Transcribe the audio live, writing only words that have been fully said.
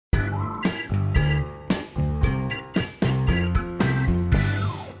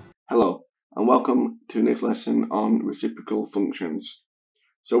And welcome to this lesson on reciprocal functions.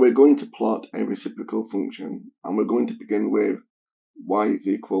 So we're going to plot a reciprocal function and we're going to begin with y is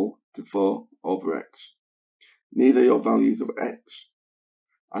equal to 4 over x. These are your values of x,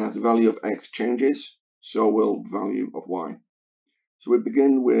 and as the value of x changes, so will the value of y. So we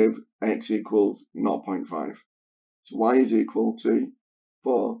begin with x equals 0.5. So y is equal to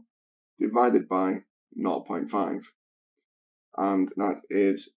 4 divided by 0.5, and that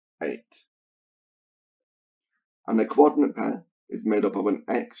is 8. And the coordinate pair is made up of an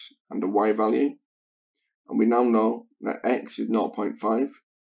x and a y value, and we now know that x is 0.5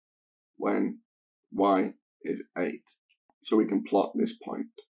 when y is 8. So we can plot this point.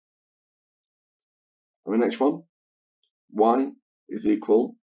 And the next one, y is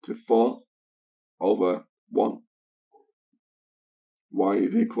equal to 4 over 1. Y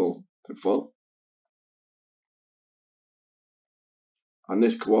is equal to 4. And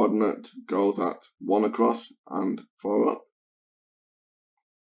this coordinate goes at 1 across and 4 up.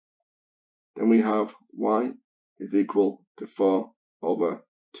 Then we have y is equal to 4 over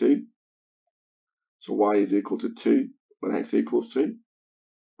 2. So y is equal to 2 when x equals 2.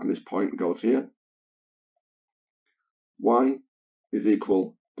 And this point goes here. Y is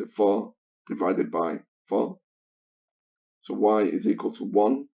equal to 4 divided by 4. So y is equal to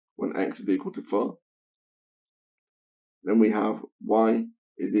 1 when x is equal to 4. Then we have y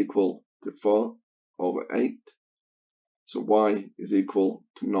is equal to 4 over 8. So y is equal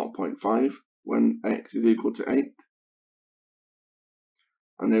to 0.5 when x is equal to 8.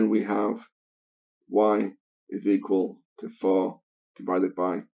 And then we have y is equal to 4 divided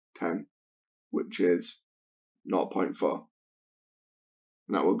by 10, which is 0.4.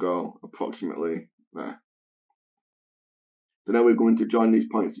 And that will go approximately there. So now we're going to join these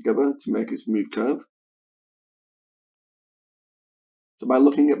points together to make a smooth curve. So by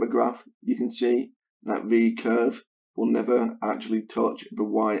looking at the graph, you can see that the curve will never actually touch the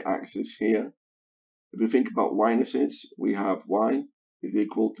y-axis here. If we think about y-nesses, we have y is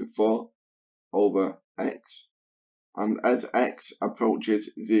equal to 4 over x. And as x approaches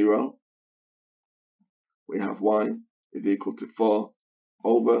 0, we have y is equal to 4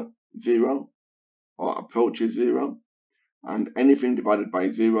 over 0, or approaches 0. And anything divided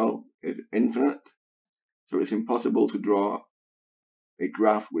by 0 is infinite. So it's impossible to draw a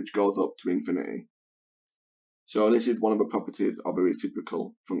graph which goes up to infinity. So this is one of the properties of a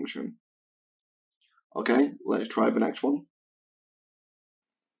reciprocal function. Okay, let's try the next one.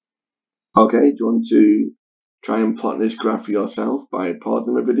 Okay, do you want to try and plot this graph for yourself by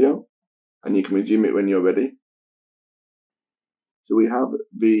pausing the video, and you can resume it when you're ready. So we have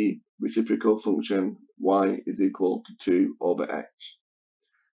the reciprocal function y is equal to 2 over x.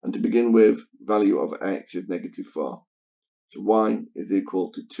 And to begin with, value of x is negative 4. So y is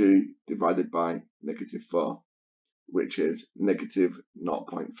equal to 2 divided by negative 4, which is negative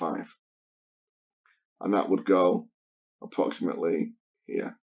 0.5. And that would go approximately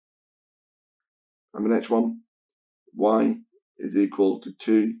here. And the next one, y is equal to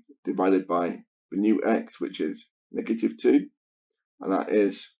 2 divided by the new x, which is negative 2, and that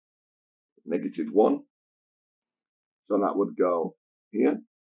is negative 1. So that would go here.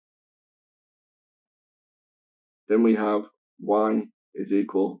 Then we have y is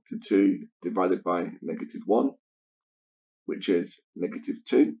equal to 2 divided by negative 1, which is negative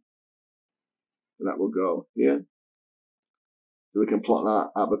 2. So that will go here. So we can plot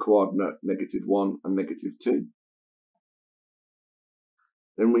that at the coordinate negative 1 and negative 2.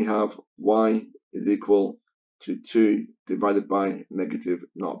 Then we have y is equal to 2 divided by negative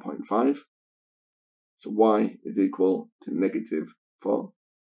 0.5. So y is equal to negative 4.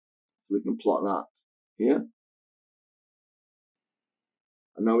 So we can plot that here.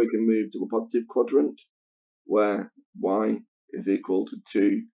 And now we can move to a positive quadrant where y is equal to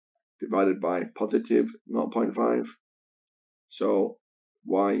 2 divided by positive 0.5. So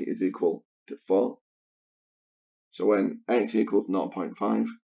y is equal to 4. So when x equals 0.5,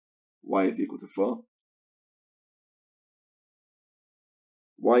 y is equal to 4.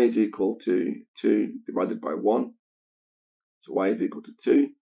 Y is equal to 2 divided by 1. So y is equal to 2.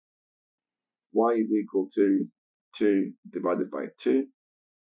 Y is equal to 2 divided by 2.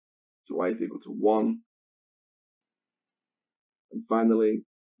 So y is equal to 1. And finally,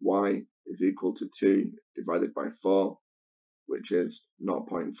 y is equal to 2 divided by 4, which is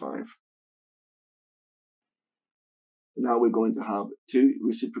 0.5. So now we're going to have two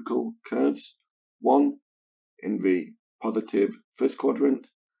reciprocal curves, one in the positive first quadrant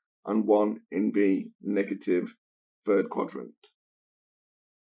and one in the negative third quadrant.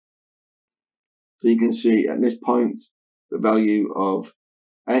 So you can see at this point the value of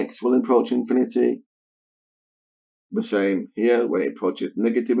X will approach infinity. The same here, where it approaches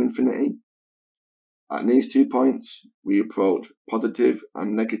negative infinity. At these 2 points, we approach positive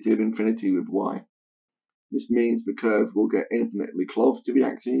and negative infinity with y. This means the curve will get infinitely close to the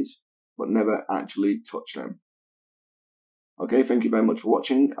axes, but never actually touch them. Okay, thank you very much for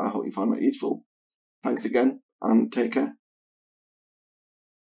watching. I hope you found that useful. Thanks again, and take care.